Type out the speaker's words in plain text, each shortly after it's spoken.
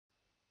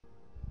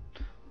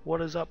What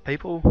is up,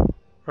 people?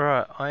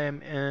 Right, I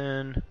am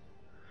in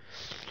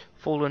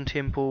Fallen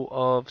Temple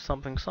of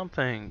something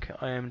something.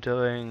 I am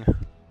doing,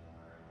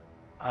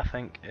 I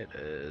think it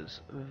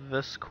is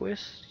this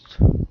quest.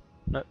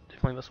 No,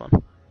 definitely this one.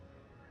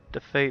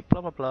 Defeat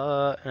blah blah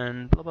blah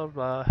and blah blah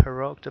blah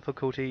heroic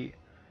difficulty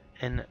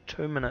in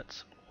 2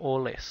 minutes or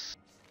less.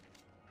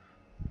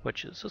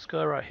 Which is this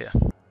guy right here.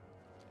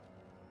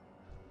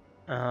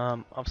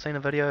 I've seen a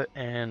video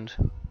and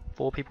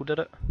 4 people did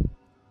it.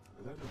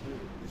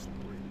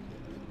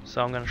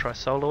 So I'm going to try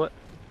solo it.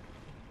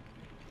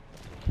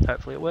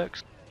 Hopefully it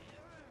works.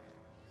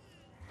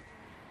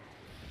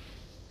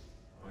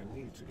 I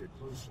need to get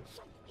closer.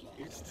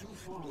 It's too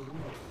far away.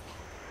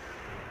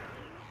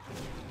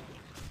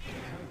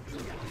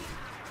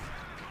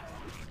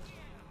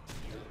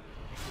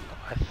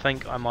 I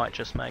think I might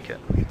just make it.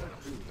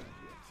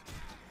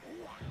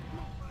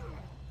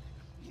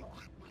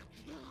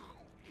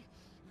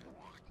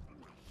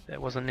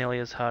 That wasn't nearly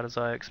as hard as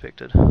I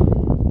expected.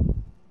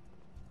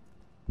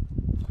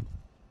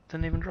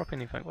 Didn't even drop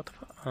anything, what the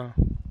fuck? Oh.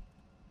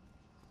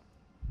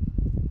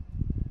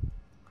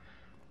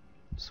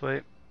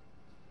 Sweet.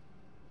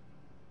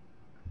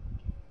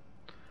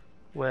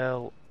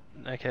 Well,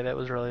 okay, that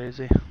was really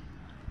easy.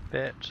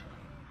 That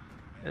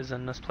is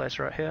in this place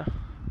right here,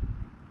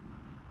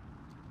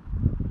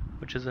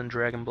 which is in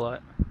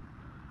Dragonblight.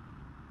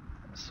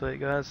 Sweet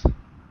guys,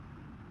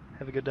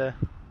 have a good day.